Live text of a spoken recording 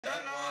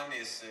one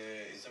is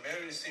it's a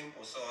very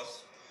simple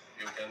sauce.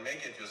 You can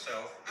make it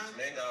yourself. It's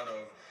made out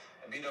of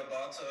a bit of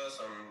butter,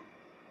 some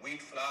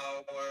wheat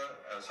flour,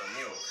 and some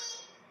milk.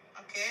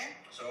 Okay.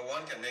 So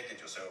one can make it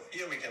yourself.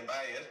 Here we can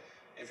buy it.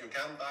 If you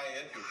can't buy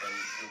it, you can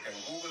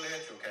Google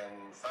it. You can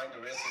find the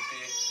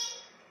recipe.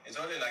 It's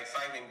only like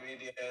 5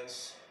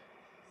 ingredients.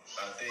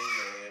 I think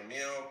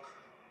milk,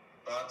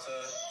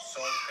 butter,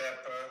 salt,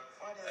 pepper,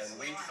 and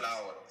wheat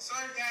flour.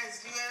 Sorry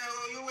guys,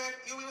 you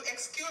will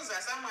excuse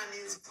us. Someone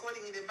is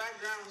calling in the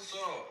background.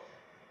 So.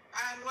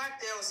 And what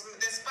else?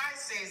 The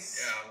spices.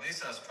 Yeah,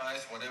 these are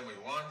spice, whatever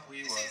you want.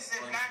 This is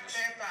the black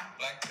pepper.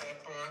 Black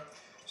pepper,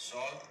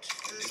 salt.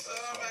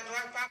 Salt and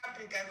what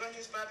paprika? Don't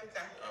use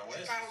paprika.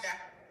 The powder.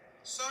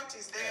 Salt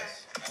is there.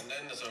 Yes. And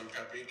then there's some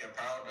paprika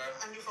powder.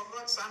 And you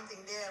forgot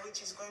something there which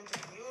is going to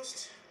be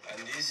used.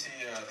 And these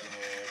here are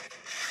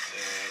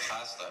the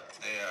pasta.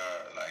 They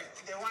are like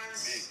the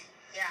ones big.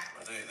 Yeah.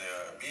 They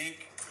are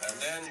big. And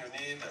then you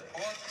need a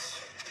pot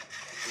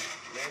to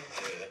make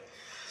the.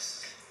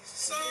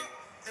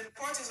 The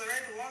pot is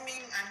already warming,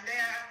 and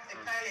there the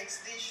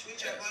Pyrex dish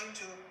which are going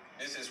to.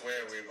 This is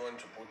where we're going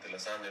to put the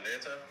lasagna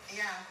later.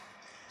 Yeah.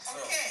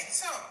 Okay,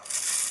 so.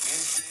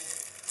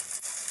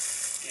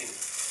 In.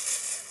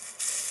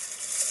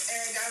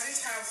 Does it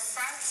have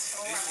fat?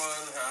 Or this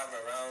one have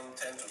around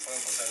 10 to 12%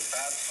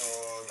 fat, so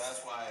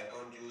that's why I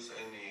don't use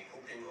any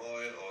cooking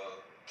oil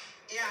or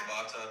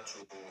butter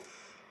to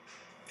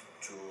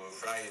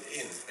fry it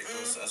in,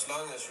 because as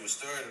long as you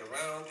stir it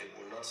around, it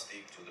will not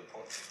stick to the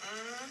pot.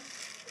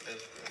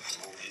 Let's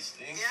move this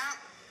thing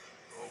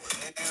over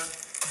there.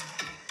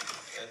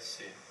 Let's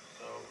see.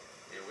 So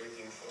we're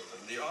waiting for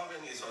them. The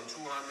oven is on 200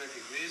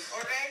 degrees.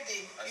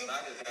 Already. I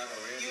started that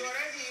already. You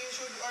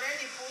should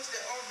already put the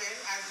oven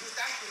as you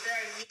start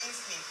preparing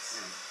mincemeat.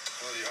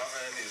 So the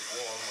oven is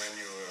warm when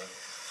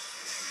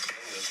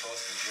your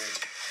sauce is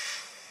ready.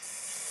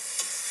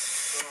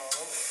 So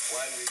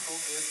while we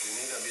cook this,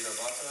 we need a bit of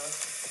butter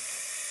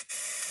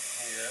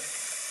here,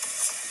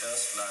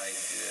 just like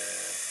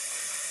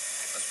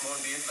a small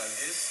bit like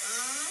this,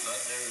 not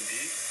very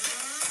big.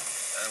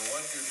 And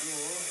what you do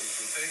is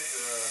you take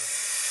the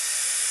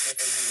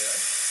chicken here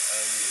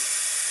and you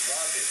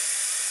rub it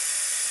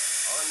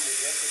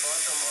at the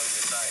bottom on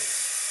the sides.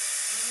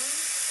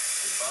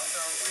 The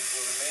butter, which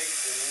will make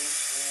the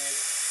mincemeat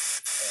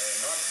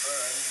not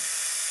burn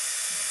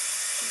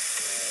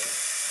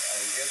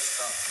and get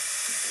stuck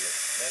here.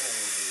 Then it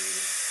will be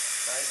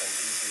nice and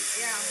easy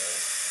to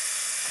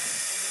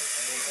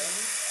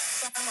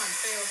Someone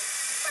failed.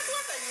 But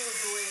what are you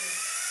doing?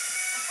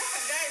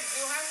 Guys,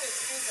 you have to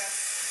excuse us.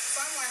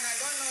 Someone, I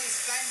don't know, is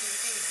climbing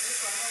things.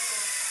 This one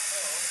also.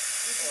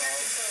 You can get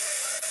it.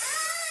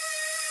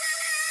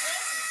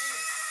 Yes, you did.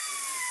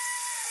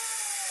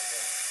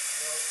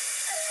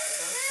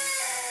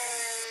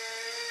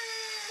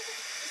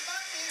 It's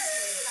not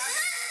easy. How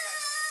to do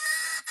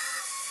that?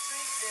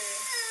 Treat the...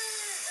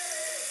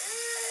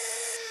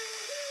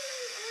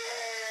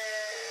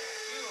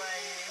 You are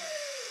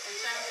a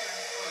champion.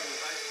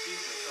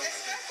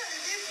 Especially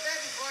these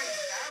baby boys.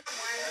 That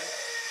one.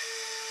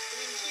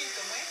 You cheat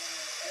them, eh?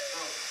 You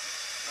do.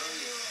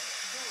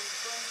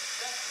 Don't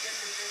just get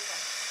the paper.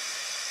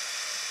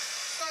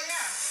 So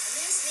yeah,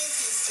 mincemeat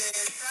is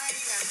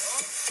frying and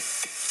all.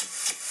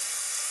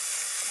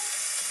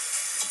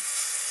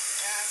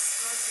 Yes,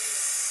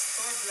 notice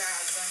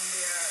toddlers and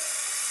their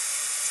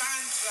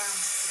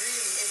tantrums,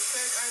 really.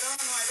 I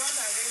don't know, I don't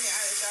have any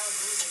other child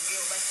who's a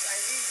girl, but I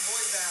think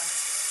boys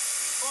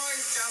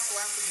just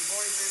want to be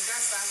boys. There's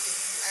just something.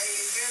 I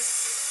guess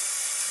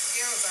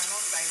girls are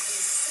not like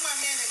this. Come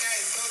on, men and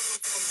guys, don't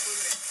look for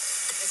children,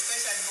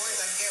 especially boys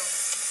and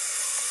girls.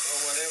 So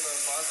whatever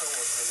butter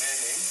was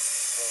remaining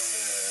from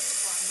the...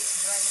 This one looks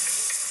dry.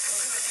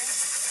 Okay?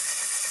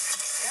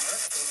 Yeah?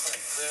 That's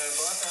perfect. The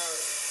butter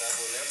that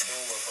was left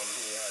over from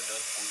here, I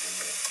just put in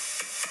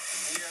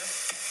here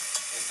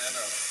instead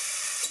of...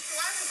 If you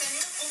want, you can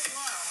use cooking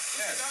oil. If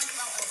you don't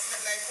know,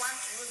 want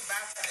to use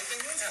butter, you can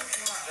use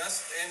cooking oil.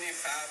 Just any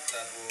fat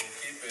that will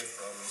keep it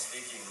from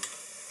sticking.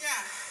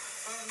 Yeah.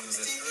 To the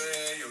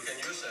tray. You can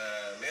use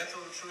a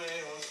metal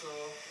tray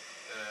also,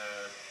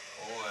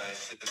 or a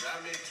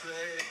ceramic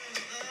tray,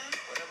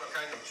 whatever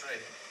kind of tray.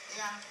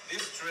 Yeah.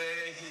 This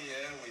tray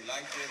here, we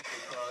like it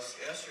because,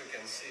 as you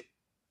can see,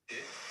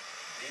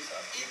 these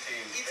are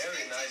fitting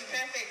very nicely. It's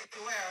perfect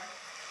well,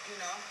 you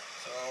know.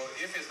 So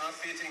if it's not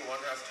fitting, one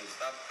has to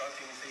start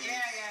cutting things.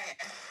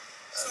 Yeah.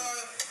 So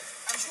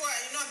I'm sure,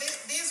 you know,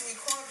 these we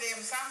call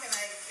them something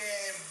like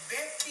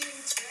baking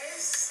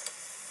trays.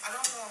 I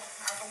don't know,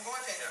 I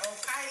forgot it. Or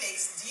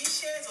Pyrex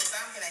dishes or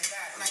something like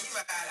that. But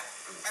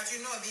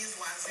you know these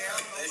ones.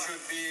 They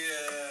should be,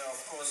 of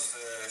course,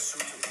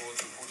 suitable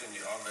to put in the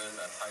oven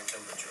at high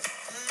temperature.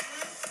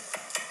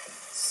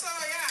 So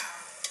yeah,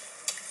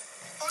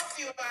 hope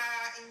you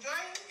are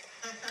enjoying.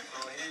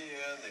 So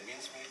here the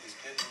mincemeat is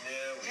getting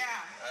there. We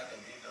add a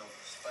bit of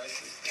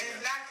spices there. And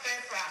black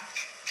pepper.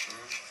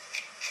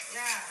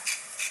 Yeah.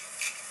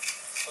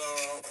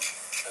 So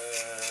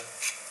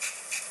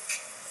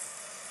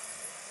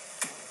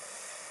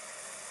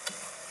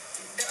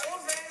the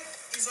oven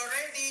is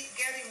already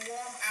getting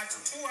warm at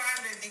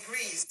 200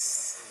 degrees.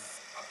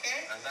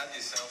 Okay? And that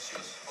is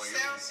Celsius for you.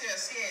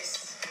 Celsius,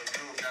 yes. For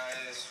you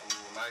guys who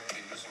might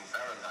be using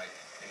Fahrenheit,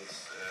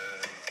 it's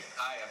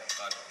higher,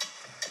 but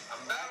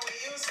I'm back. We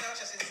use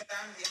Celsius in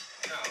Zambia.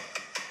 Yeah.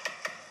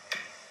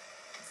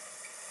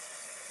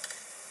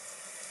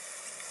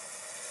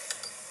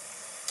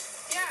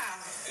 Yeah.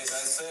 Did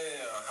I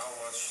say how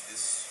much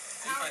this?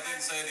 If I didn't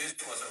say this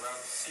was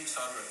around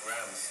 600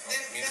 grams of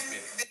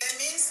mincemeat. The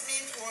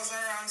mincemeat was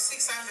around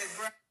 600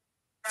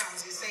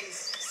 grams. It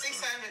says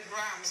 600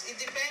 grams. It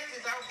depends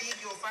on how big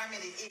your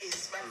family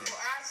is, but for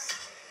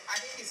us, I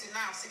think it's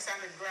enough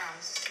 600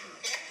 grams.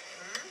 Okay.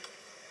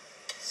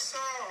 So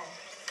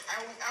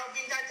I'll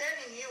be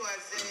entertaining you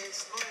as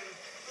it's going.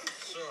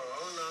 So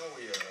now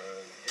we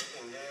are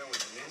getting there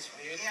with the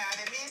mincemeat. Yeah,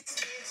 the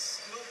mincemeat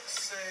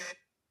looks.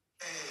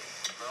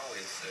 Now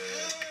it's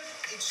good.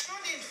 It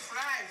shouldn't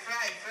fry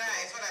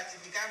so that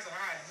it becomes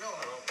hard. No.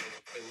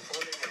 It's been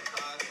falling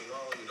apart.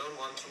 You don't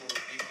want too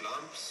big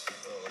lumps.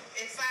 So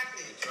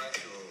exactly. You try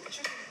to.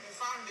 You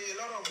found a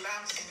lot of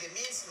lumps in the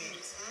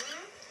mincemeat.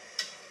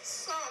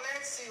 So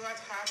let's see what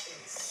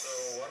happens. So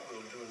what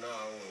we'll do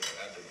now, we'll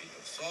add a bit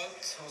of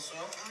salt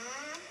also.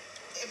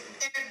 A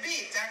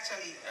bit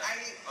actually.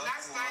 Yeah,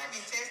 last time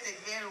it tasted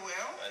very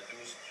well. I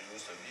used to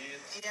use a bit.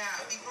 Yeah,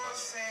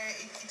 because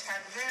it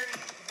had very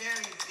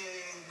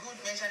good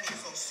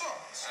measurements of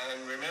salt.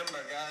 And remember,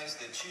 guys,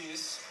 the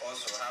cheese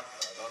also have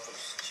a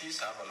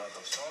lot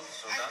of salt.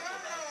 So I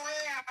don't know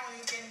where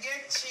you can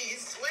get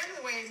cheese. When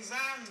we were in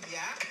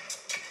Zambia,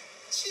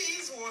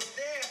 cheese was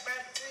there,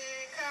 but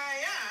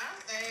Kaya,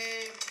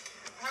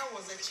 how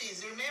was the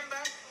cheese?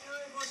 Remember?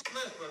 It was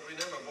nice, but we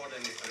never bought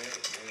any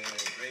grated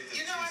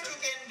You know cheese. what you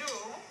can do?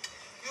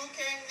 You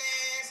can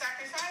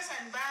sacrifice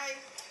and buy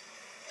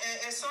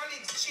a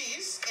solid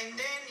cheese, and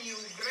then you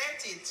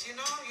grate it. You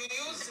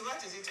use, what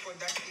is it called,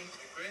 that thing?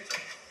 A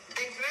grater.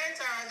 A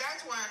grater,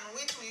 that one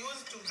which we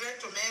use to grate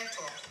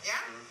tomato,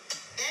 yeah?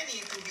 Then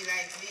it will be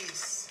like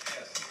this.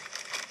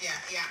 Yes.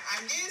 Yeah.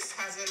 And this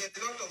has a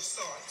lot of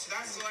salt.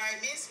 That's why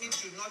mincemeat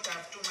should not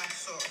have too much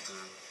salt.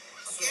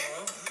 Okay?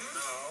 So,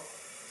 now,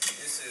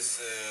 this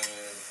is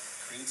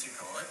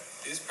critical.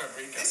 This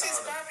paprika powder. This is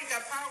paprika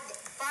powder.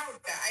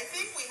 I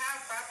think we have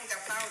paprika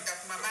powder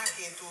from Mama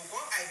Ketugo.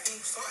 I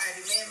think so. I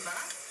remember.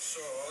 So,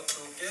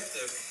 to get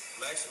the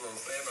maximum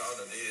flavor out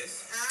of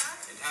this,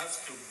 it has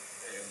to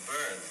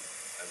burn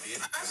a bit.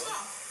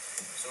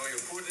 So you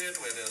put it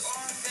where there's...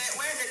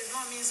 where there is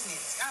no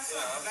mincemeat.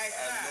 Like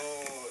that.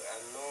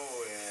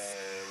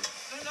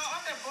 No,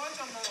 on the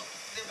bottom of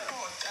the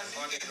pot.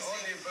 But it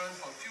only burn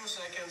for a few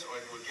seconds or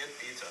it will get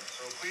bitter.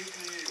 So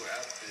quickly you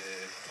add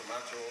the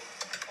tomato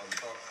on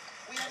top.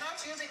 We are not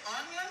using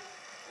onion?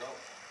 No.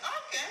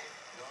 Okay.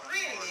 No,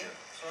 really? No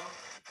so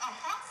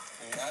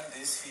you add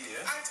this here.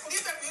 And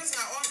if I'm using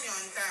an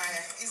onion,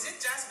 is it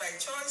just by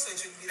choice or it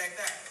should be like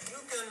that? You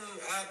can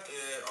add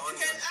onion.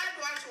 You can add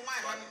what you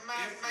want.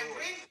 My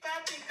green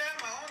paprika,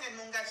 my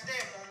onion, must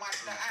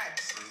add.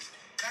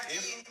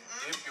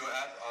 If you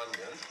add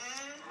onion,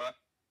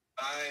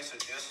 my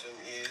suggestion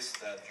is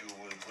that you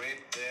will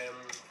grate them,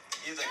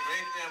 either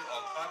grate them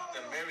or cut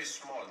them very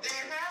small. They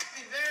have to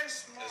be very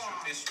small. They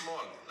should be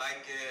small,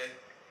 like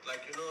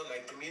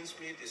the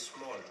mincemeat is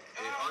small.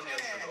 The onion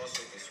should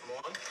also be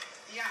small.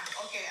 Yeah,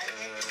 okay, I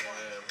get it.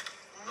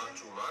 Not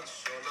too much.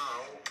 So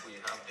now we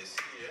have this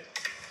here.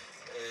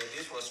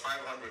 This was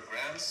 500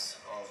 grams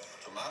of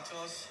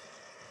tomatoes.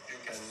 You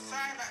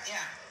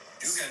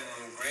can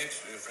grate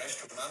fresh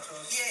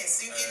tomatoes.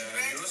 Yes, you can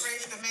grate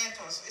fresh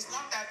tomatoes. It's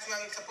not that you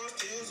are supposed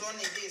to use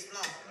only this,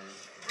 no.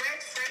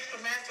 Grate fresh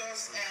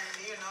tomatoes, and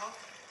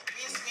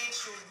mincemeat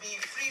should be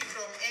free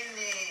from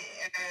any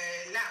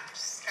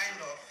lumps, kind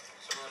of.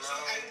 So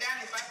are you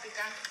done with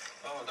paprika?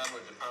 Now we're done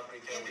with the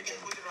paprika. Yeah, we can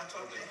put it on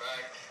top. Put it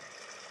back.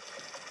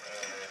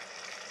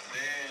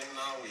 Then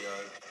now we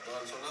are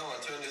done. So now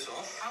I'll turn this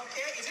off.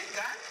 Okay, is it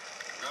done?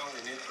 Now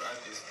we need to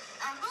add this.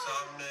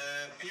 Some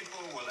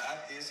people will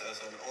add this as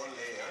an own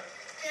layer.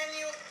 Can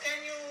you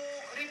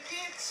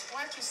repeat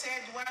what you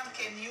said one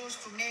can use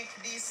to make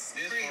this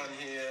cream? One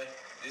here,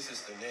 this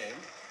is the name.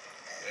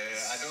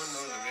 I don't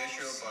know the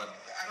ratio, but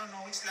I don't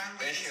know which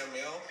language.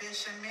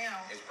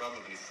 Bechamel. It's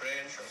probably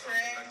French or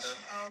something like that.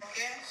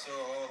 Okay. So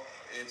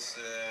it's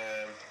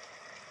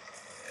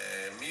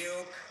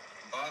milk,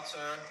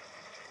 butter,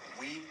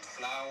 wheat,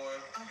 flour,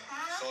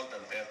 salt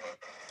and pepper.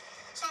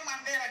 So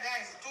Mandela,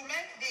 guys, to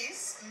make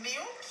this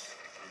milk,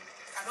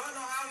 I don't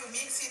know how you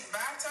mix it,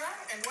 butter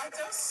and what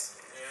else?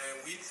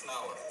 Wheat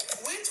flour.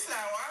 Wheat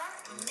flour,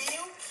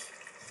 milk.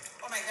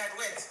 Oh my God,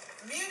 wait.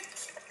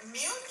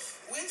 Milk,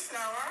 wheat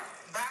flour,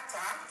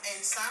 butter,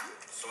 and some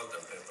salt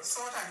and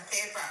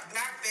pepper.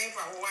 Black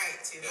pepper,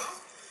 white, you know.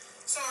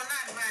 So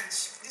not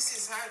much. This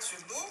is how it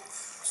should look.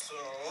 So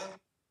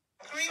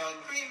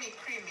creamy.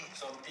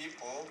 Some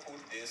people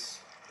put this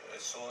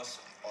sauce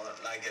on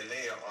like a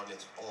layer on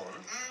its own,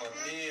 but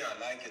me, I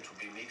like it to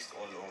be mixed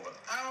all over.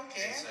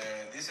 Okay.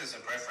 This is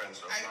a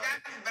preference of mine. Are you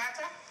done with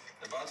butter?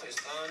 The butter is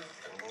done.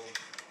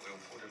 We'll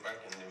put it back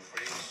in the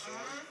fridge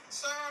soon.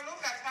 So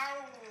look at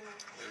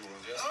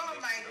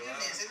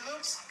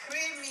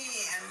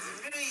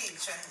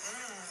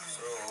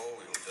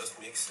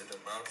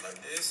like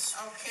this.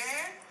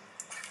 Okay.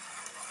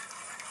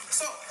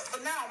 So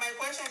now my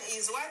question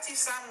is, what if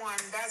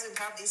someone doesn't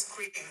have this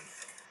cream?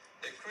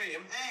 The cream?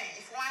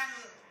 If one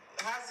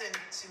hasn't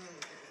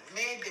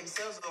made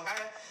themselves or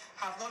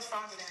have not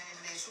found it in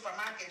the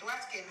supermarket,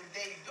 what can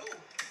they do?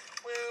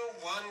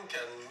 Well, one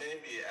can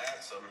maybe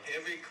add some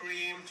heavy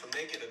cream to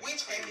make it a bit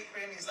Which heavy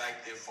cream is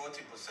like that? the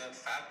 40%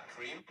 fat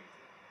cream.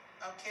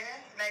 Okay,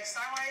 like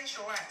sourish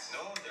or what?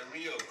 No, the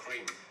real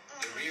cream.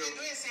 The real.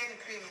 Do you see any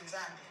cream in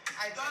Zambia?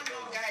 I don't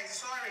know, guys.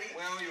 Sorry.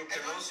 Well, you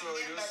can also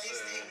use.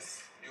 These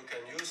things. You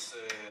can use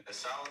the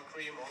sour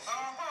cream also.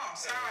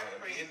 Sour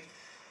cream.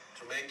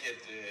 To make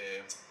it.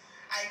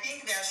 I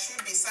think there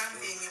should be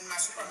something in my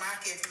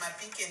supermarket, my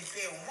Pick and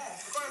Pay or more,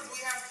 because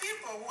we have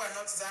people who are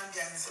not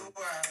Zambians who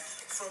are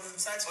from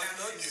such countries.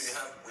 But don't you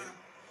have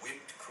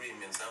whipped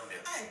cream in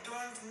Zambia? I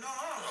don't know.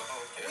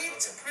 Okay,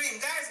 whipped cream.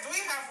 Guys, do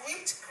we have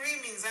whipped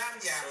cream in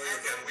Zambia? So you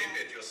can whip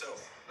it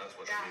yourself. That's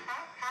what I mean.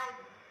 How?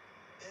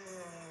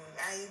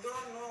 I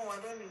don't know. I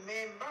don't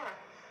remember.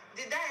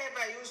 Did I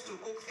ever used to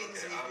cook things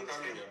with I'm whipped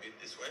coming cream? a bit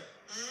this way.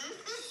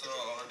 So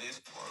on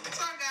this one.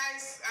 So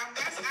guys, I'm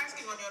just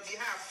asking on your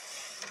behalf.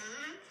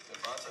 The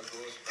butter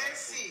goes back.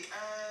 Let's see.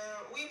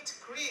 Whipped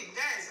cream.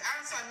 Guys,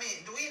 answer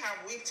me. Do we have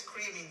whipped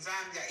cream in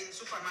Zambia in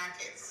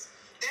supermarkets?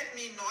 Let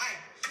me know.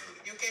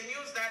 You can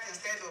use that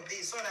instead of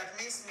this, so that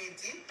means meat.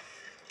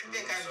 So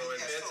it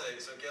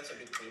gets a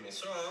bit creamy.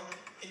 So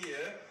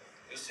here,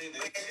 you see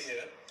this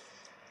here.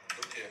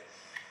 Look here.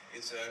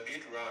 It's a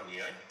bit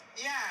runny, eh?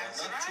 Yeah,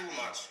 but not too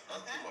much.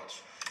 Not too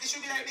much. It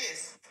should be like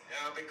this.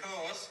 Yeah,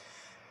 because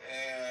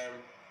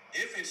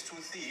if it's too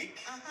thick,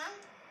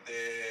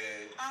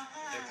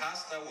 the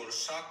pasta will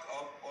suck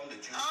up all the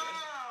juices,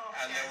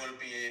 and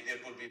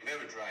it will be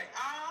very dry.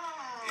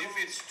 If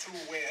it's too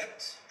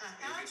wet,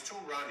 if it's too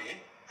runny,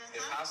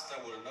 the pasta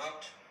will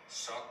not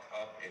suck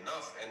up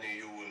enough, and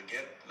you will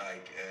get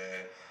like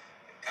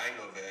kind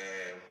of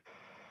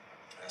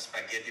a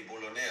spaghetti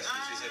bolognese,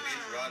 which is a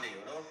bit runny,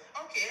 you know.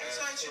 Okay,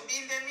 so it should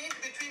be in the mid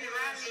between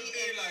runny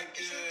and like,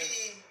 it should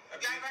be.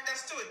 I've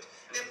understood.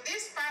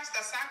 This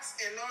pasta sucks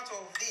a lot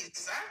of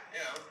this, huh?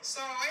 Yeah. So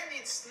when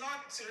it's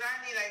not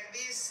runny like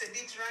this, a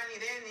bit runny,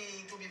 then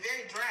it will be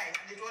very dry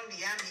and it won't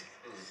be yummy.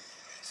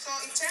 So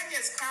it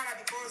changes color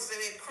because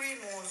the cream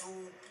was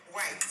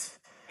white.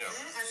 Yeah.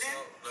 And then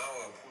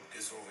now I'll put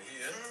this over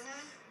here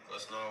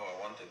because now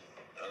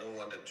I don't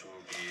want it to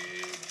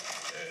be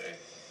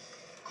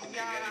cooking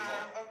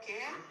anymore.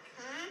 Okay.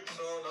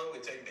 So now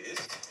we take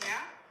this.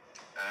 Yeah.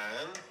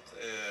 And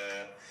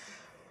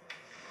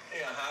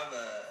here I have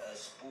a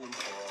spoon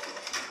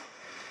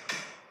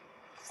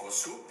for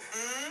soup.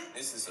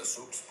 This is a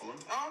soup spoon.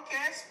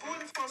 Okay,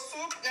 spoon for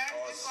soup, guys.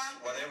 This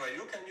one. Whatever,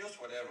 you can use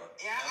whatever.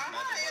 Yeah,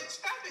 you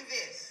start with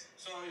this.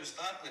 So you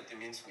start with the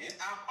mincemeat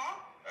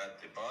at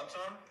the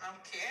bottom.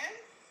 Okay.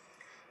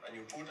 And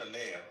you put a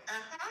layer.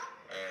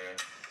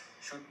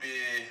 Should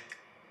be,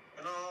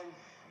 you know,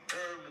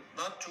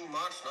 not too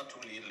much, not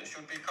too little. It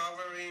should be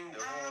covering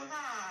the whole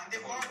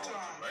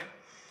bottom, right?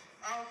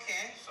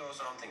 Okay. So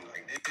something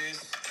like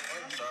this.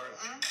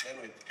 Then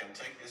we can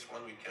take this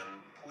one, we can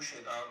push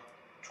it out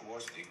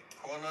towards the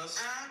corners.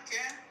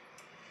 Okay.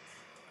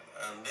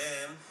 And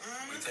then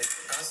we take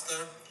the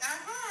pasta.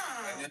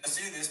 And you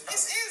see this pasta.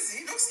 It's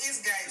easy. It looks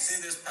easy, guys. You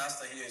see this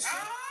pasta here? It's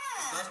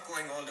not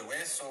going all the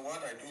way. So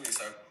what I do is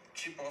I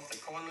chip off the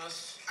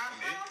corners a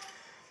bit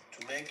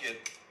to make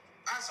it.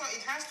 So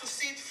it has to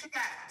sit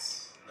flat.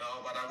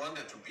 No, but I want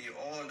it to be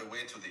all the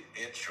way to the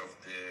edge of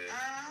the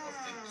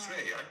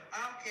tray.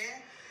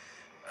 Okay.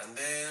 And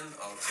then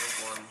I'll take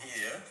one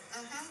here.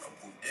 I'll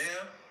put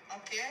there.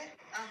 Okay.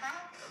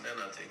 And then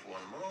I'll take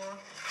one more.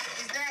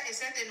 Is there a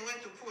certain way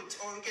to put,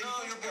 or you can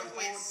put both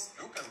ways?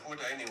 You can put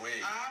any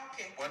way.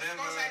 Okay. Whatever.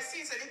 Because I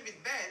see it's a little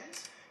bit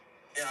bent.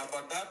 Yeah,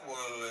 but that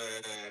will,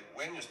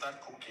 when you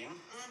start cooking,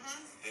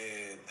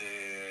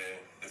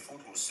 the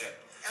food will set.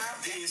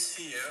 These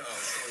here, I'll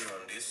show you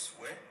on this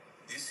way.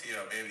 These here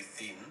are very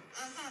thin.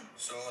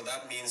 So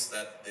that means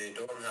that they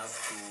don't have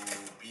to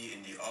be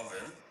in the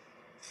oven.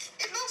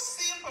 It looks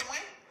simple,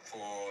 right?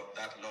 For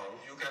that long.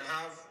 You can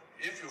have,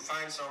 if you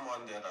find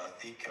someone that are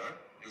thicker,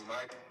 you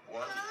might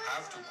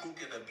have to cook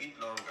it a bit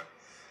longer.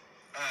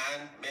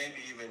 And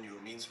maybe even your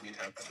mincemeat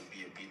has to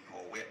be a bit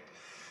more wet.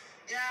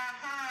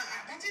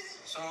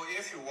 So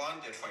if you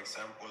wanted, for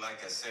example,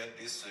 like I said,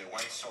 this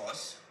white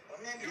sauce,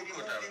 you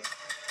could have,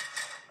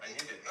 I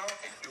need it.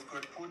 Okay. You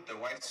could put the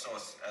white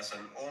sauce as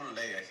an own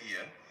layer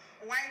here.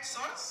 White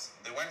sauce?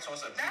 The white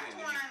sauce I put that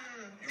in one,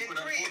 you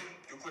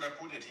could have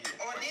put it here.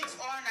 On its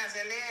own as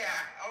a layer.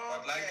 Yeah.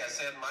 But like I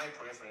said, my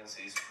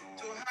preference is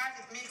to have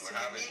it mixed with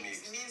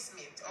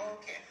mincemeat.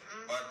 Okay.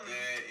 But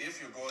if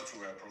you go to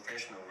a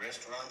professional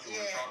restaurant, you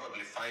will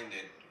probably find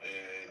it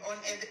on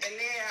a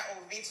layer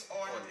of its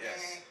own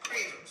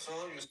cream. So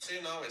you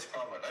see now it's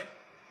covered, right?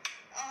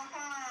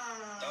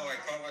 Now I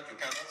covered, you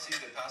cannot see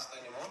the pasta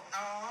anymore.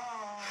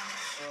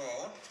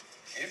 So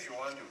if you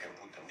want, you can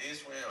put them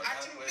this way or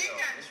that way.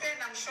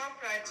 I'm sure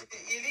ShopRite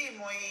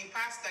ilimo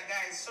pasta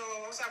guys. So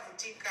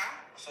usavutika.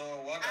 So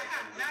what I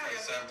can do, now for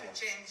you're going example,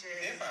 to change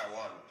if I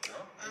want, you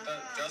know,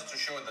 just to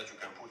show that you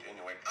can put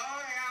anyway.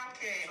 Oh yeah,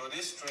 okay. So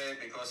this tray,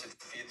 because it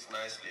fits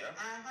nicely,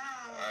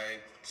 I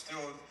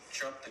still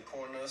chop the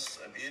corners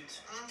a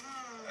bit,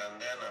 and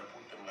then I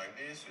put them like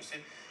this. You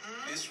see,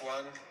 this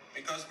one,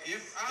 because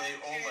if they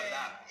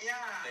overlap,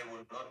 they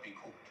will not be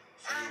cooked.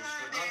 So you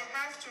should not. They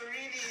have to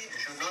really. You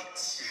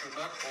should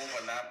not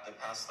overlap the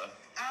pasta.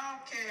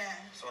 Okay.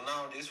 So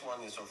now this one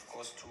is of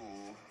course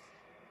too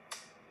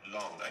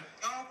long, right?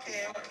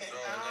 Okay. So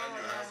then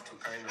you have to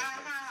kind of.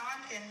 One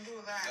can do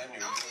that. Then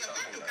you do you're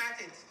going to cut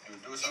it. You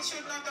do It something.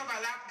 should not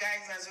overlap,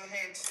 guys, as you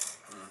heard.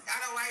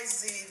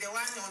 Otherwise, the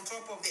one on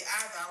top of the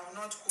other will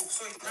not cook.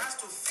 So it has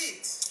to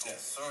fit.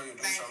 Yes. So you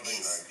do like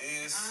something this. like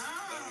this.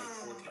 Then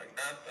you put like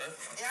that.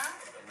 Yeah.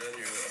 And then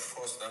you, of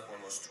course, that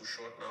one was too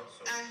short now.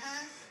 So.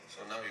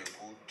 So now you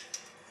put.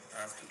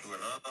 I have to do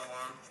another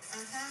one.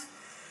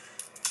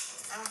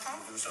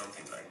 Do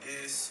something like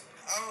this.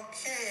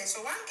 Okay,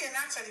 so one can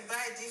actually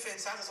buy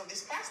different sizes of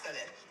this pasta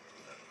then,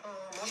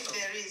 if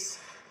there is.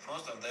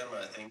 Most of them,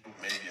 I think,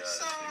 maybe are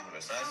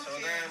similar size. So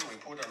then we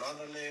put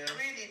another layer.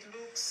 Really, it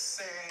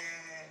looks.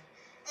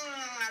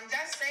 I'm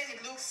just saying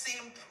it looks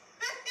simple.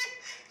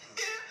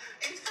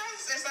 It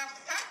has some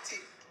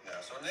tactic. Yeah.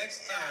 So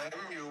next time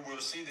you will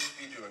see this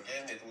video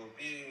again. It will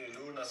be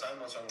Luna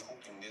Simonson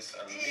cooking this,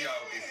 and me,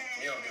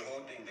 I'll be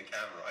holding the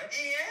camera, right?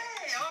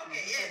 Yeah.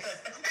 Okay. Yes.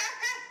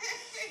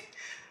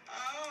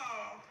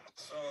 Oh.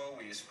 So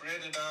we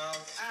spread it out.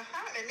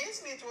 The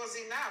mincemeat was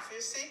enough, you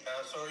see.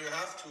 So you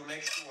have to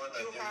make sure that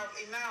you have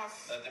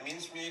enough. That the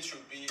mincemeat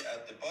should be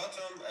at the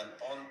bottom and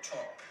on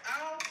top.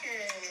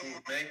 Okay. To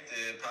make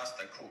the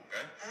pasta cook.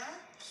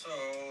 So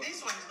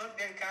this one is not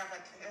very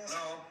covered.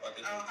 No, but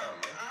it will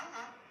come.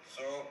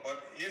 So,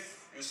 but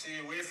if you see,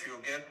 if you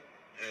get,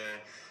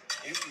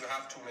 if you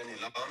have too many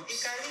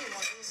lumps.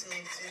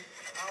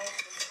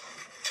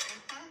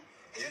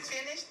 Is it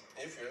finished?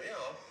 If you,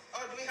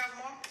 Oh, do we have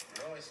more?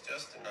 No, it's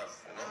just enough,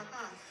 you know.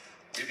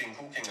 We've been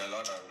cooking a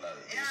lot of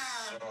this,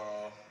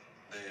 so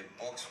the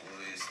box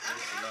is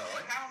empty now,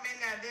 right? How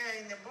many are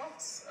there in the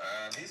box?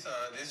 These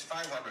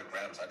 500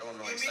 grams. I don't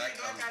know exactly. You mean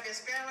you don't have a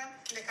spare one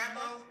in the cupboard?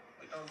 No,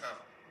 we don't have.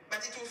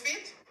 But it will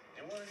fit?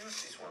 You will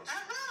use these ones.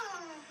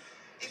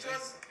 It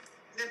was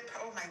the,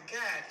 oh my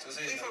God.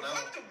 We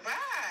forgot to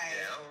buy.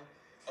 Yeah,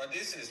 but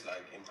this is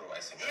like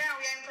improvising. Yeah,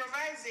 we are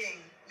improvising.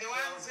 The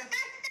ones.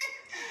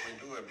 We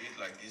do a bit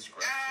like this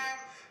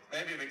grab.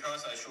 Maybe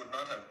because I should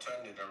not have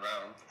turned it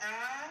around.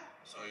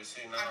 So you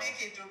see now. I think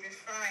it will be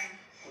fine.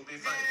 Will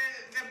be fine.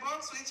 The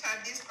box which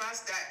had this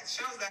pasta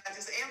shows that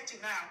it's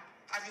empty now.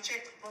 Have you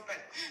checked properly?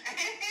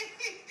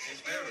 It's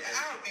very empty.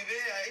 I would be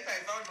there if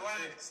I found one.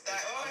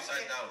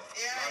 Upside down.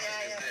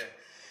 Yeah. There.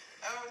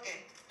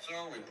 Okay.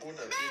 So we put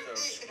a bit of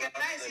Can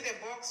I see the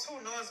box? Who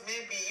knows?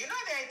 Maybe. You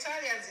know the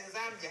Italians in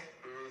Zambia.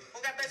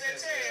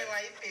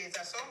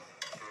 So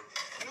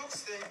it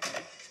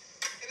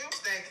looks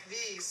like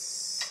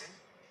this.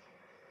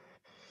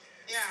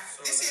 Yeah,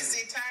 so this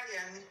is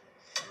Italian.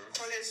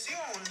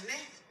 Collezione.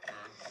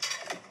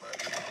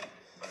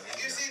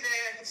 You see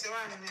the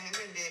one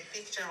in the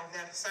picture of the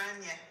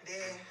lasagna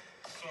there.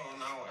 So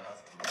now I have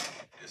to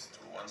move this to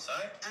one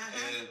side.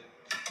 The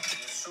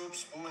soup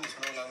spoon is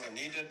no longer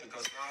needed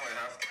because now I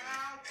have to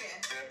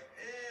get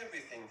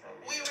everything from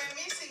here. We were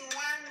missing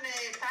one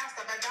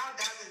pasta, but that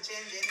doesn't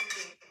change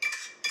anything.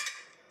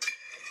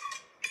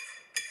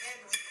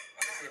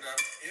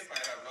 If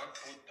I have not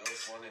put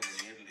those one in the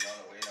middle the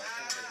other way, I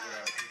think that would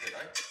have fit it,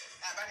 right?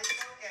 But it's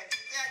okay.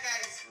 Yeah,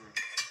 guys.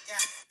 Yeah.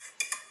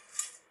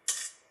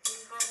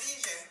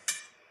 Improvision.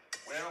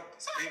 Well,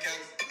 so it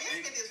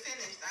is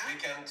finished,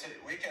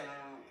 we can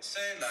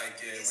say like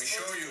we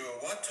show you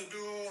what to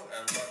do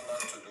and what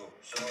not to do.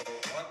 So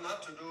what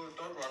not to do,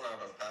 don't run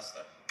out of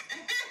pasta.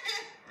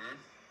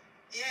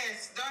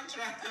 Yes, don't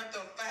run out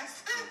of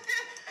pasta.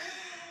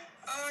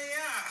 Oh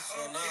yeah.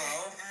 So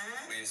now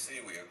we see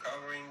we are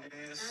covering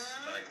this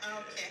like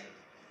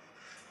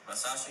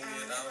massaging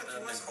it out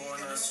in the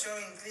corners.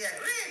 Showing clear.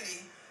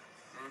 Really?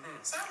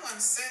 Someone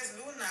says,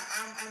 Luna,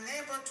 I'm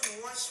unable to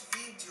watch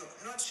video,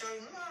 not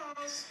showing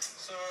nose.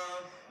 So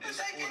this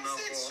but I can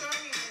see it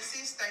showing my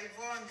sister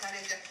Yvonne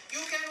Kaletia.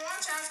 You can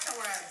watch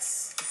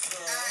afterwards. So,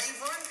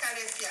 Yvonne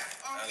Kaletia.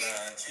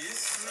 Okay.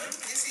 Cheese.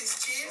 This is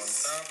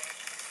cheese. On top.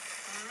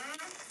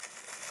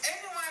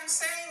 Anyone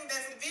saying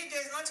the video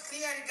is not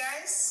clear,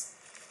 guys?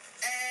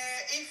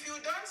 If you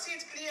don't see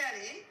it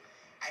clearly,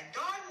 I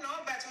don't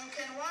know, but you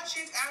can watch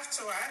it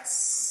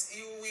afterwards.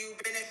 You will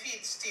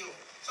benefit still.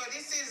 So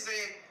this is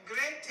a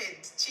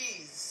grated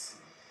cheese.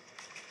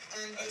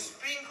 And you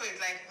sprinkle it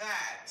like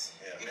that.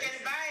 Yeah, you can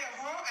buy a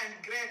whole and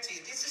grate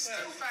it. This is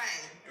still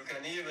fine. You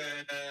can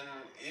even,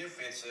 if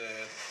it's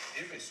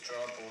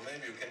trouble,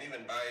 maybe you can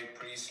even buy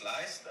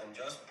pre-sliced and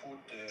just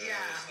put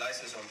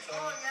slices on top.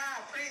 Oh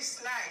yeah,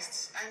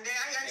 pre-sliced. And then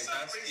I saw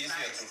that's pre-sliced.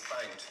 Easier to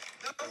find.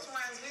 Those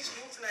ones which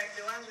look like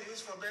the ones we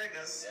use for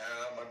burgers.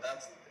 Yeah, but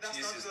that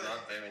cheese is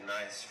not very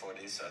nice for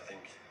this, I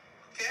think.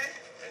 Okay.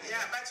 Anyway.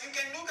 Yeah, but you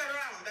can look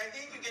around. I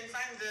think you can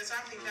find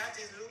something that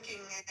is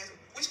looking,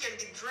 which can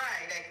be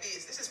dry like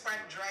this. This is quite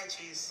dry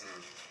cheese.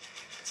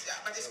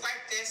 But it's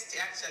quite tasty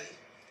actually.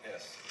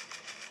 Yes.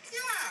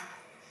 Yeah.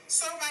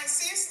 So my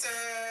sister,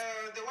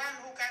 the one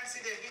who can't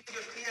see the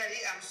video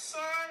clearly, I'm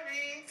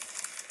sorry.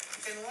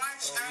 You can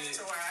watch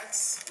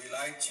afterwards. We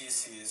like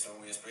cheesy, so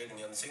we're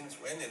spreading, and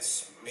since when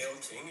it's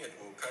melting, it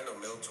will kind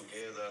of melt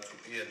together to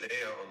be a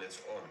layer on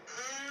its own.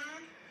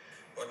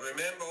 But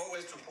remember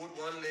always to put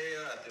one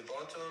layer at the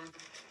bottom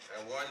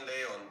and one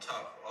layer on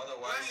top.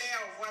 Otherwise, one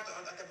layer of what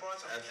at the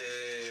bottom?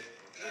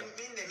 You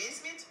mean the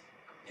mincemeat?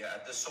 Yeah,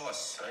 at the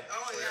sauce, right?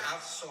 Oh, so yeah. you have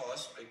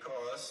sauce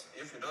because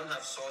if you don't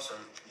have sauce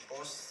on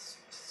both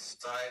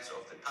sides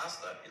of the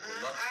pasta, it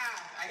will not.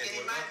 I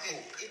can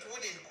imagine it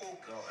wouldn't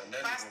cook. No, and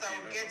then pasta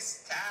will get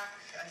stuck,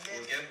 and then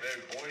it will get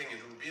very boring. It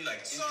will be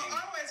like. So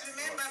always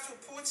remember to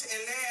put a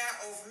layer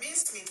of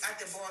mincemeat at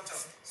the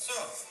bottom. So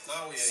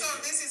now we. So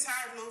this is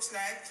how it looks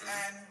like,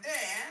 and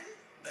then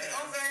the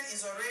oven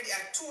is already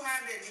at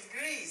 200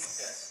 degrees.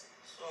 Yes.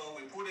 So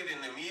we put it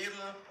in the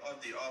middle of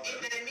the oven.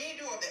 In the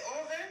middle of the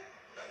oven.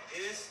 Like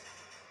this.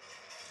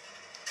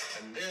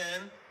 And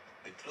then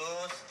we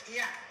close.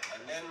 Yeah.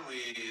 And then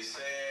we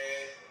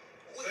say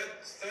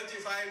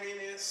 35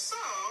 minutes. So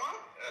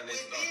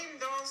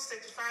within those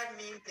 35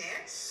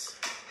 minutes,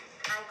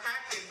 I'll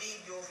cut the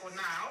video for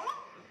now.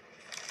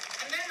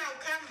 And then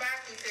I'll come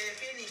back with a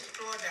finished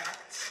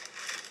product.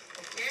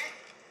 Okay?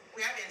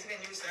 We haven't even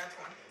used that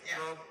one.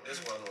 Yeah. No,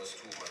 this one was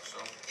too much. So.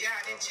 Yeah,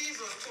 the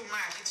cheese was too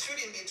much. It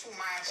shouldn't be too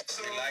much.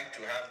 So we like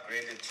to have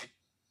grated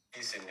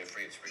cheese in the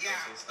fridge because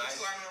it's nice.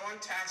 This one you won't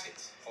touch it.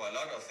 For a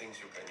lot of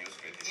things you can use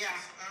grated cheese. Yeah.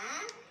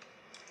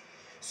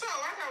 So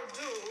what I'll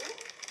do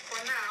for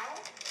now,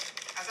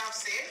 as I've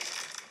said,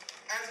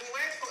 as we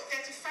wait for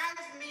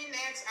 35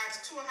 minutes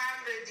at 200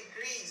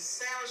 degrees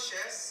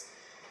Celsius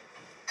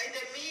in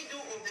the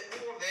middle of the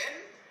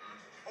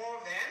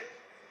oven,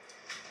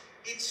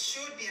 it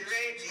should be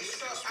ready.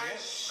 So I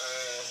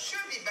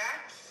should be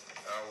back.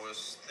 I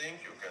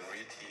think you can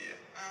read here.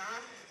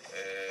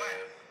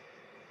 What?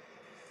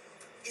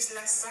 It's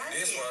lasagna.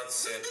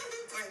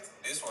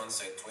 This one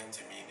said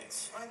 20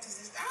 minutes. What is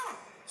this? Oh.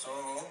 So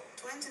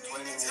 20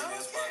 minutes.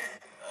 Okay.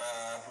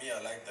 But me,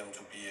 I like them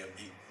to be a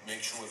bit.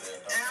 Make sure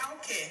they're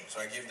done. Okay. So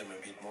I give them a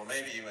bit more,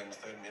 maybe even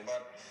 30 minutes.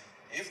 But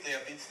if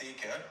they're a bit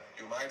thicker,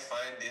 you might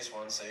find this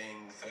one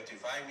saying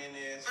 35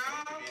 minutes.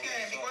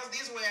 Okay, because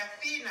these were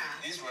thinner.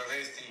 These were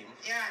very thin.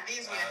 Yeah,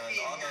 these were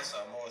thin. Others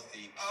are more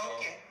thick.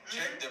 Okay. So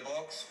check the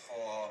box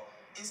for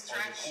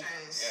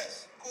instructions.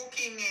 Yes.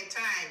 Cooking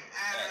time.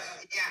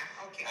 Yes.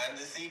 Yeah. Okay. And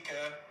the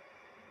thicker,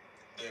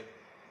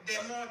 the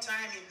more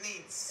time it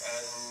needs.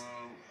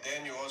 And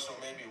then you also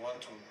maybe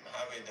want to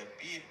have it a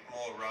bit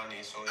more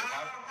runny, so you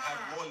have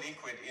more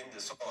liquid in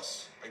the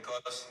sauce,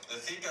 because the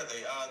thicker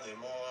they are, the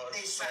more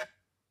sauce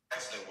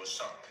they will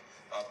suck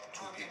up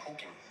to be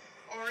cooking.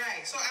 All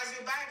right. So as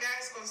you buy,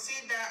 guys,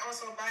 consider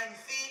also buying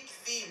thick,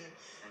 thin,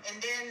 and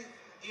then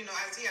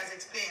as he has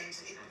explained,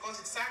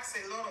 because it sucks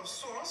a lot of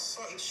sauce,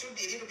 so it should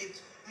be a little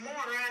bit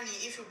more runny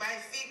if you buy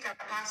thicker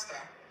pasta.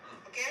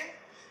 Okay.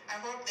 I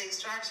hope the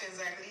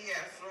instructions are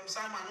clear from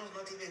someone who's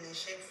not even a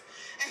chef.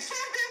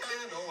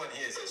 No one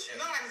here is a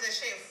chef. No one is a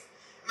chef.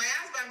 My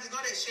husband is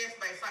not a chef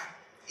by far.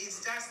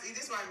 This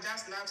one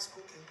just loves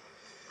cooking.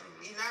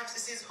 He loves,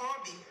 it's his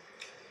hobby.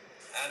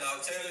 And I'll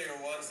tell you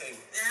one thing.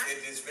 Yeah?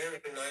 It is very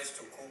nice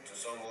to cook to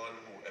someone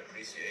who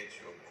appreciates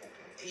your cooking.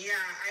 Yeah,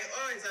 I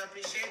always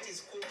appreciate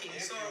his cooking.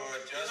 So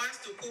he wants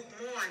to cook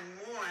more and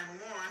more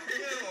and more.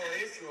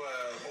 If you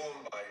are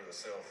home by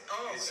yourself,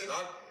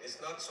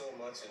 it's not so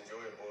much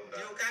enjoyable.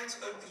 You can't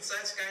cook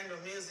such kind of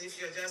meals if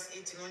you're just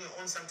eating on your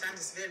own. Sometimes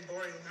it's very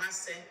boring,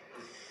 must say.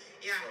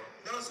 Yeah,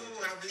 those who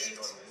have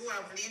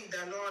lived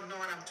alone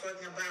know what I'm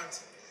talking about.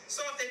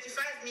 So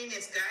 35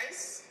 minutes,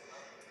 guys.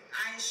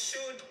 I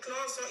should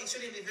close, so it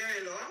shouldn't be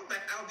very long, but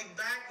I'll be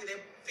back with a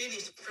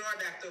finished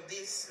product of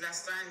this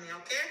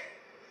lasagna, okay?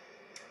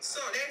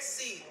 So let's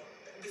see.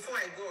 Before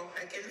I go,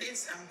 I can read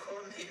some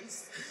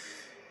comments.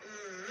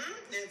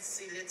 Let's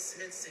see.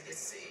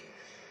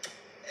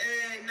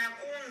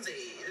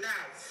 Nakunze,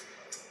 love.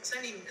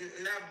 Sending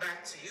love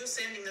back to you.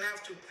 Sending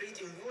love to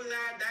Pretty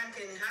Mvula.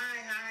 Duncan,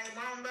 hi.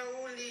 Mamba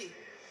Uli.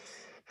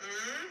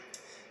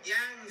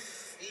 Young,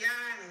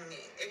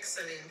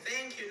 excellent.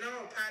 Thank you.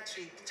 No,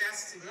 Patrick.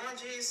 Just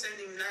emoji.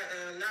 Sending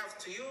love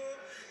to you.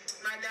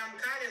 Madam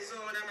Kare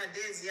Zona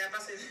Madezi.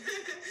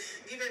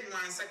 Given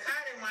one.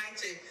 Sakare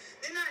Maiche.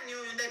 Then I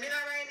knew the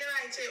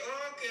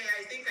okay,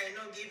 I think I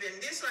know Given.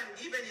 This one,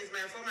 Given is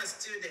my former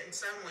student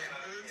somewhere.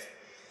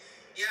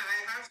 Yeah,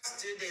 I have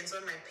students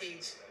on my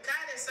page.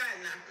 Kare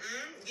Sana.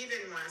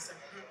 Given one.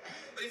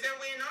 But if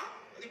we know,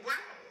 the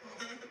one.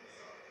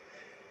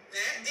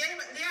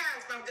 They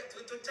asked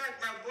to check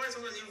my boys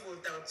who was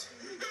involved out.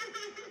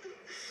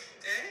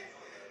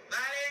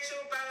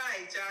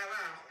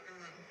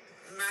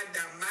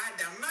 Madam,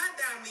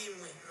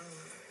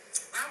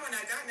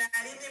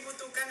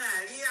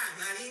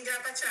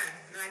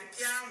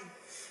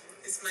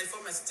 it's my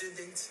former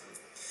student.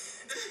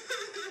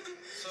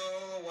 So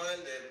while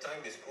the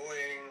time is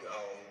going,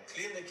 I'll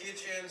clean the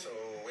kitchen. So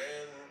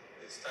when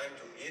it's time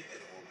to eat,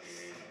 it will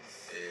be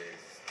the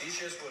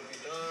dishes will be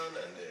done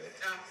and the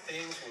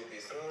things will be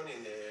thrown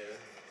in the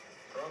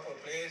proper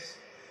place.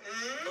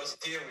 Because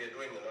here we are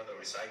doing a lot of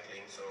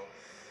recycling, so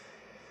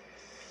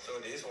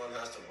this one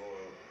has to go.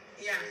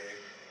 Yeah.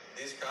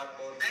 This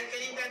cardboard. I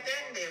can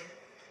entertain them.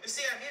 You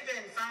see, I've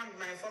even found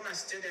my former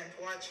student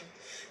watching.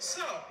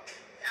 So,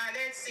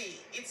 let's see.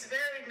 It's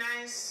very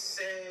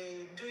nice.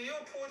 Do you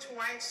put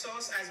white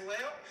sauce as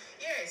well?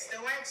 Yes, the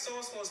white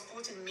sauce was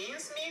put in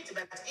mincemeat,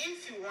 but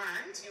if you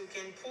want, you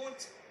can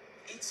put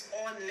its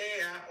own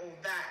layer of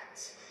that.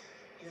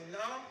 You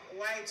know,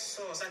 white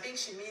sauce. I think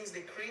she means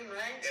the cream,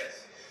 right?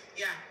 Yes.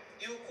 Yeah.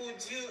 You could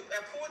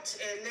put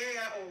a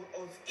layer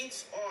of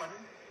its own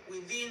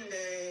within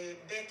the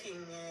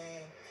baking.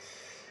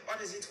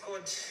 What is it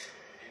called?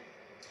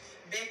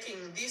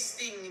 Baking, this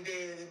thing,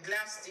 the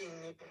glass thing.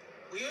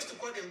 We used to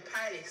call them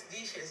Pyrex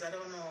dishes. I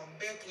don't know.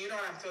 Baking, you know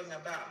what I'm talking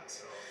about.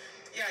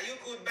 Yeah, you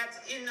could, but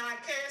in our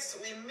case,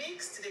 we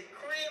mixed the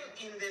cream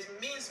in the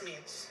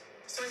mincemeat.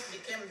 So it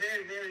became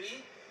very,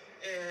 very,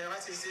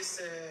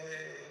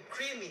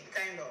 creamy,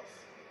 kind of.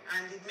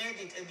 And it made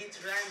it a bit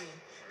runny.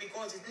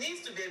 Because it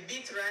needs to be a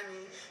bit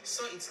runny,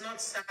 so it's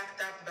not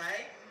sucked up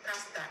by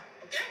pasta.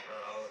 Okay?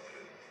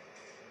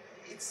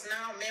 It's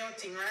now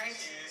melting, right?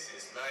 Cheese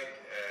is like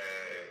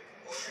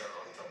ocean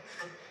on top.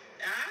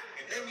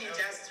 Let me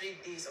just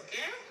read this,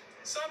 okay?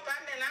 So,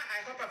 Pamela,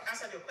 I hope I've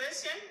answered your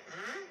question.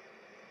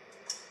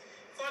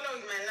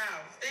 Following my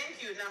love. Thank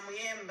you,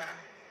 Namuyemba.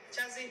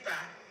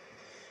 Chazipa.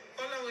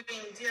 Following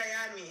Dear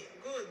Yami.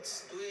 Good.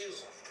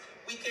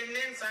 We can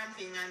learn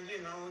something and,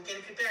 we can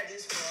prepare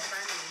this for our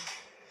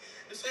family.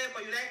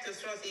 You like to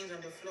throw things on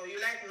the floor. You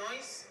like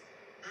noise?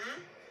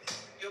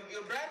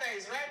 Your brother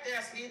is right there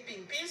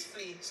sleeping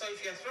peacefully. So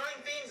if you're throwing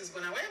things, it's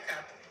going to wake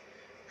up.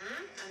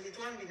 And it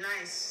won't be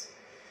nice.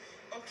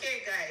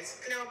 Okay,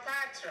 guys.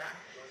 Cleopatra.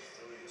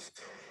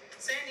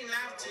 Sending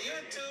love to you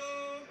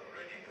too.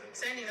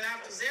 Sending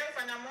love to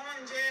Zelfa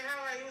Namonje.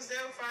 How are you,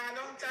 Zelfa?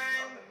 Long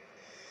time.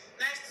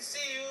 Nice to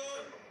see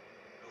you.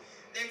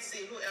 Let's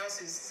see who else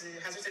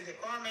has written the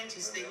comment.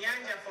 It's the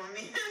Nyanja for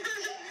me.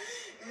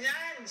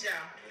 Nyanja.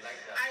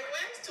 I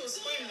went to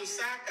school in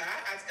Lusaka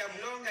at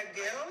Kablonga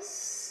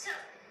Girls.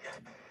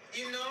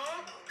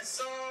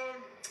 So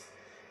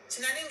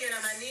Chinaningera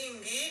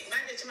Maningi,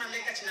 Mande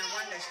Chimameka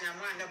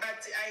Chinamwanga,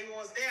 but I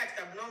was there at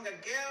Kablonga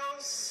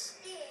Girls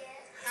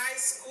High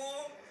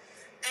School,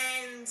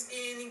 and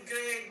in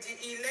grade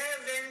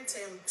 11,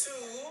 term 2,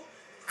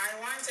 I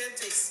wanted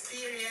to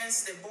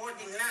experience the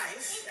boarding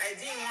life. I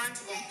didn't want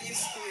to complete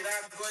school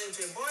without going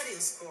to a boarding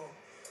school.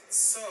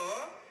 So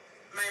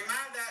my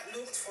mother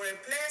looked for a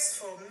place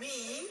for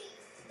me,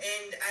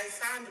 and I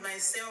found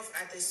myself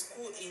at a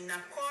school in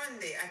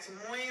Nakonde at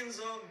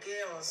Mwenzo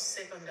Girls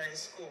Secondary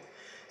School.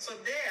 So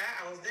there,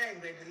 I was there in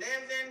grade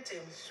 11,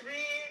 term 3,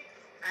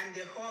 and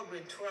the whole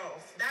grade 12.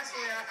 That's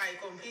where I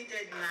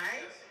completed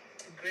my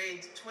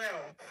grade 12.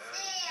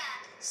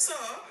 So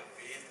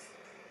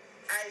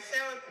I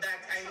felt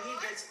that I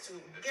needed to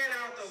get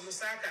out of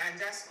Lusaka and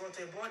just go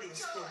to a boarding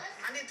school.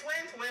 And it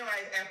went well.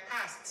 I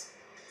passed.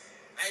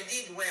 I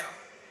did well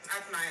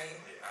at my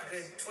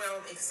grade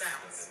 12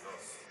 exams.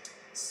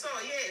 So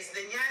yes,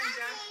 the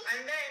Nyanja.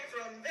 And then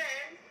from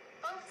then,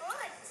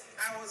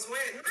 I was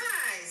wearing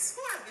nice.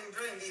 Who has been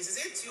drawing this? Is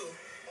it you?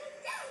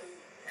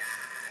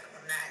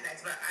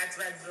 That's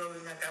bad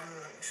drawing like a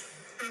moon.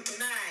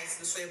 Nice,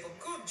 Luswepo.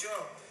 Good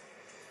job.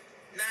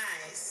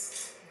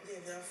 Nice.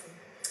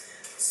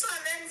 So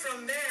then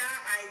from there,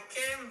 I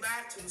came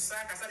back to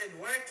Lusaka. I started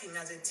working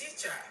as a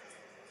teacher.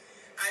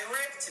 I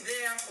worked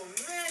there for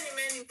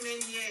many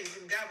years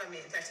in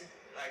government.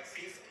 Like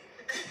 50.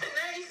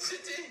 Nice,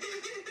 Sweetie.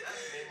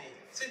 That's many.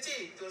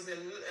 Sweetie, it was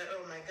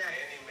oh my God.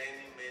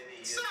 Many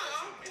years. So, that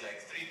should be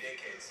like 3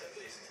 decades at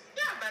least.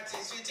 Yeah, but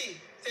Sweetie,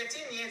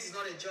 13 years is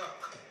not a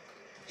joke.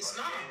 It's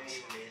not.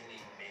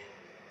 Many.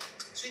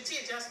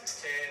 Sweetie,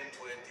 just 10,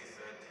 20,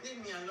 30. Leave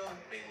me alone.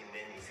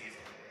 Many, 50.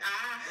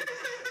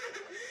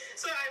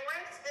 So I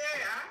worked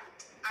there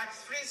at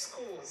 3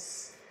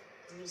 schools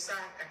in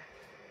Lusaka.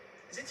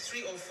 Is it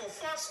 3 or 4?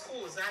 4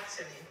 schools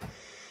actually.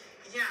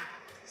 Yeah.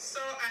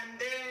 So, and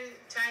then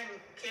time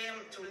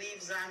came to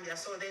leave Zambia.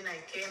 So then I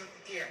came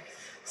here.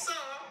 So,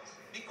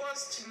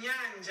 because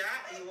Chinyanja,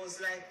 it was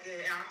like,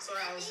 so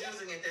I was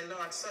using it a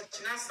lot. So,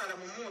 Chinasala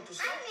Mumutu.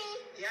 So,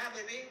 yeah,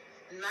 baby.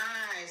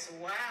 Nice.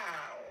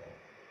 Wow.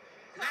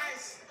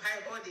 Nice.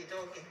 High body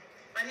talking.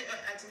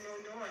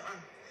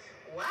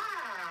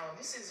 Wow.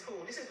 This is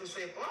who? This is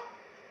Luswepo?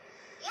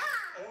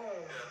 Yeah.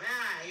 Oh,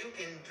 man. You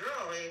can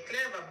draw. A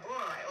clever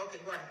boy. Okay,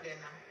 go and play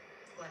now.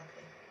 Go and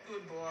play.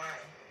 Good boy.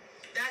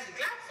 Daddy,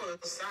 clap for your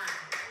son.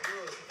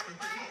 Good.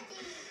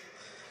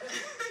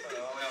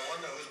 I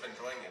wonder who's been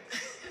drawing it.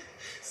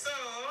 So,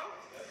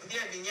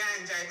 dear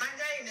Vinyanja,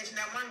 Manja in the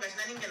Chinamanga,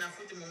 Chinaninga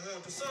Futi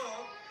Mumoto. So,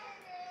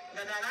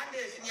 Nanalande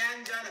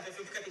Finyanja, the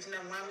Fifika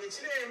Chinamanga,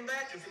 Chilemba,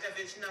 Fifika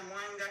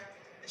Chinamanga,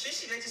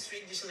 Shishi let us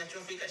read this in a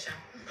Trofika.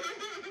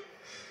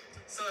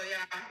 So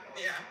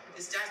yeah,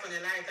 it's just on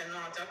a lighter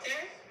note,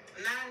 okay?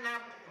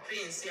 Nana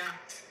Prince, yeah.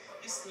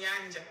 It's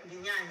Nyanja,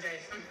 the Nyanja.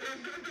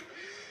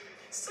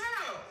 So,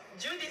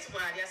 Judith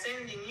Ward, you're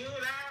sending you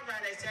love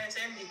and I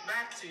send it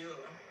back to you.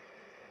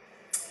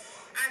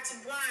 Ati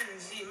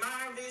Bwanji,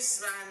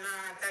 Marvis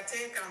Rana,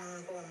 Kateka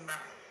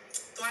Mungomba.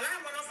 Twala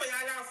mono for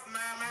your love,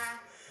 Mama,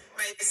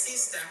 my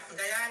sister,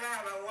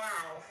 Gayala,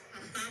 wow.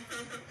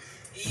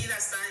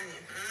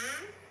 Lasagna.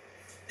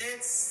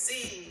 Let's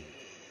see.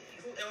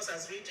 Who else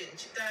has written?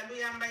 Chitalu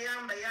Yamba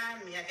Yamba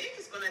Yami. I think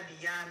it's gonna be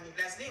Yami.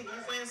 Plus,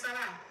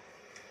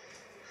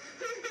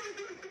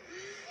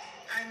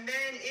 and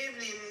then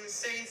Evelyn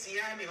says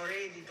Yami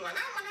already. To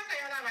allow Manaka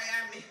Yala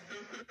Yami.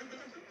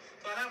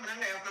 To allow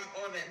Manaka from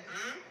Oven.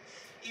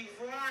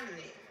 Yvonne.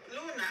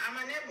 Luna, I'm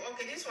unable.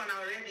 Okay, this one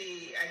I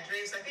already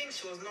addressed. I think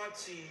she was not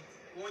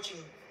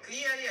watching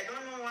clearly. I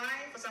don't know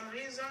why, for some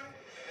reason.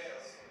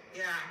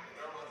 Yeah.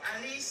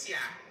 Alicia.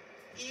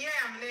 Yeah,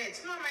 I'm late.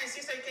 No, my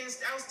sister,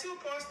 I'll still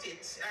post it.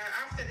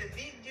 After the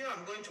video,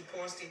 I'm going to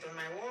post it on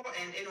my wall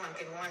and anyone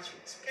can watch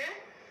it, okay?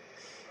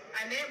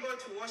 Unable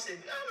to watch it.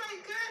 Oh my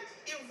God,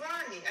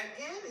 Yvonne.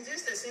 Again, is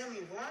this the same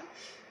Yvonne?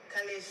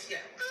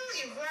 Kalefia.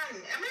 Yvonne,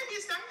 maybe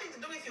it's something to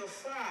do with your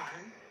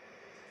phone.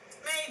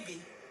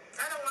 Maybe.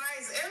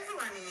 Otherwise,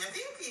 everyone, I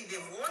think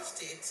they've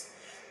watched it.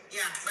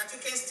 Yeah, but you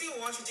can still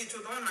watch it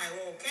on my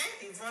wall,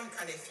 okay? Yvonne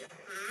Kalefia.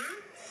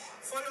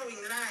 Following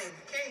live,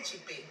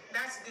 KGP.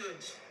 That's good.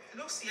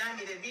 Looks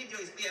yummy. The video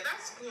is clear.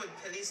 That's good,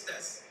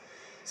 Felistas.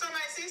 So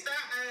my sister,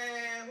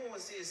 who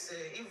was this?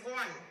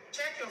 Yvonne.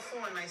 Check your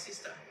phone, my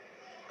sister.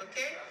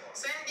 Okay?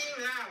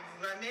 Sending love,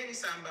 Mary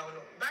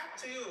Sambaulo. Back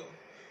to you.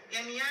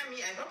 Yummy,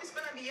 yummy. I hope it's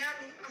gonna be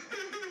yummy.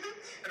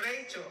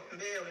 Rachel,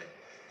 Mary.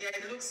 Yeah,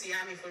 it looks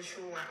yummy for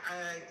sure.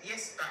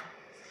 Yes, sir.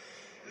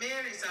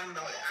 Mary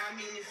Sambaulo. I'm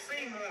in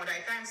free mode.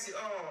 I can't see.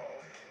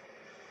 Oh.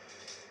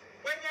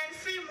 When you're in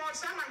free mode,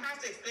 someone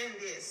has to explain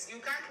this. You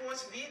can't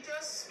watch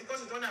videos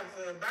because you don't have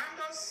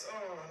bundles.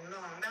 Oh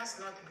no, that's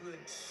not good.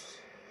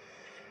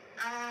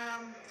 I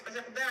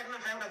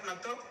don't have my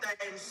talk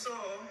time, so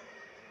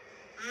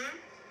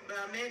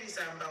maybe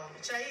about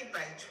chai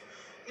bite.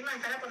 You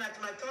might have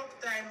my talk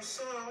time,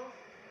 so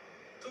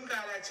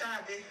tunkala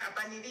chabe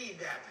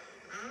apaniliga.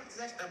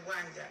 That's the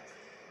one job.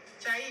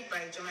 Chai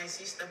bite, my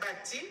sister,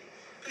 but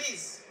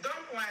please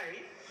don't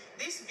worry.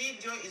 This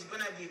video is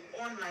gonna be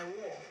on my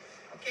wall.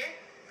 Okay?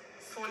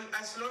 For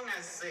as long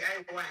as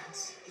I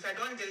want. If I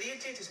don't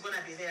delete it, it's going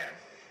to be there.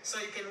 So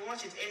you can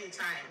watch it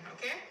anytime.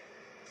 Okay?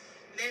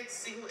 Let's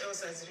see who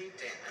else has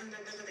written.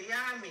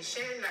 Yami,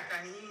 Sheila,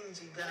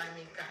 Kaninji,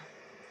 Garamika.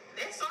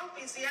 Let's hope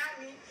it's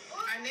Yami.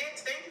 Annette,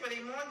 thank you for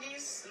the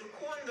emojis.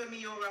 Lukundo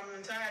Miyora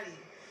Muntari.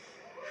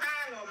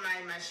 Hello,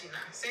 my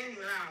machina. Sending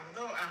love,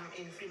 though I'm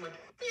in free mode.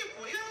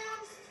 People, you're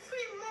on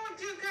free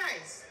mode, you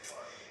guys.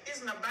 This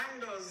is my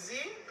bundles,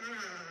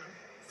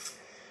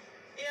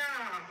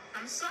 Yeah,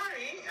 I'm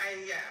sorry.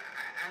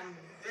 I'm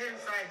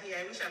verified here.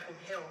 I wish I could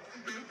help.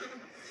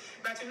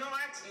 But you know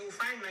what? You'll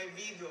find my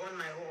video on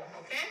my wall,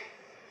 okay?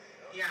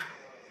 Yeah.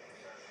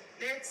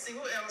 Let's see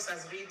who else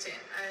has written.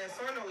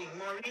 Following,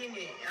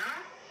 Maureen.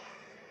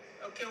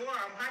 Okay, well,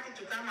 I'm happy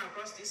to come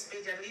across this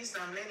page. At least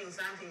I'm learning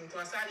something to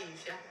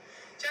Asalifia.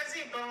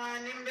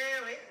 Chazipa,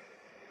 Nimbewe.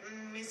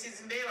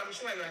 Mrs. Mbewe, I'm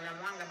sure you're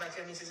Namwanga, but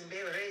you're Mrs.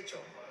 Mbewe, Rachel.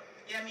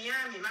 Yami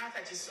Yami,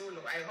 Martha Chisulu.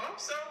 I hope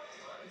so.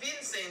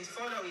 Vincent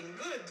following.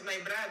 Good, my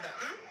brother.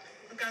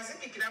 Because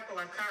pick it up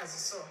our cars,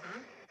 so.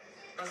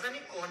 Because let me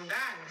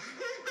condemn.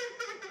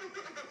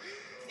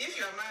 If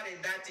you are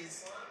married, that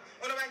is.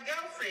 Or my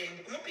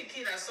girlfriend,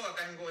 Mupikira, so I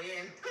can go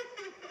in.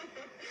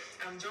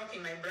 I'm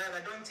joking, my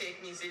brother. Don't take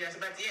me serious.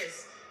 But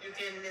yes, you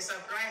can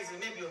surprise me.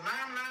 Maybe your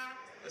mama,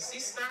 your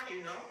sister,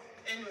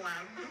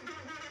 anyone.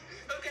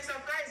 You can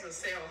surprise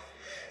yourself.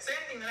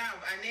 Sending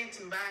love, Annette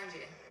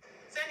Mbanje.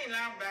 Sending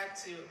love back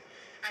to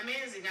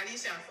amazing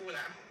Alicia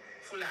Fuller.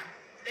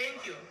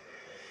 Thank you.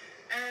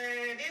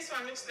 This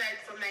one looks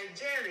like from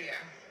Nigeria.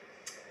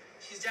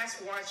 She's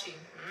just watching.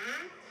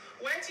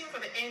 Waiting for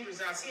the end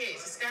results.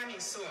 Yes, it's coming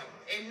soon.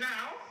 And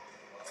now,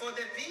 for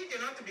the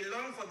video not to be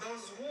long for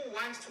those who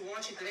want to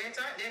watch it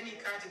later, let me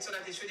cut it so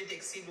that it shouldn't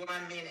exceed 1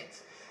 minute.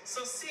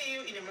 So see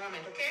you in a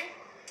moment, okay?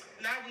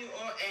 Love you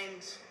all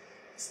and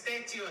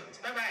stay tuned.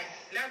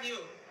 Bye-bye. Love you.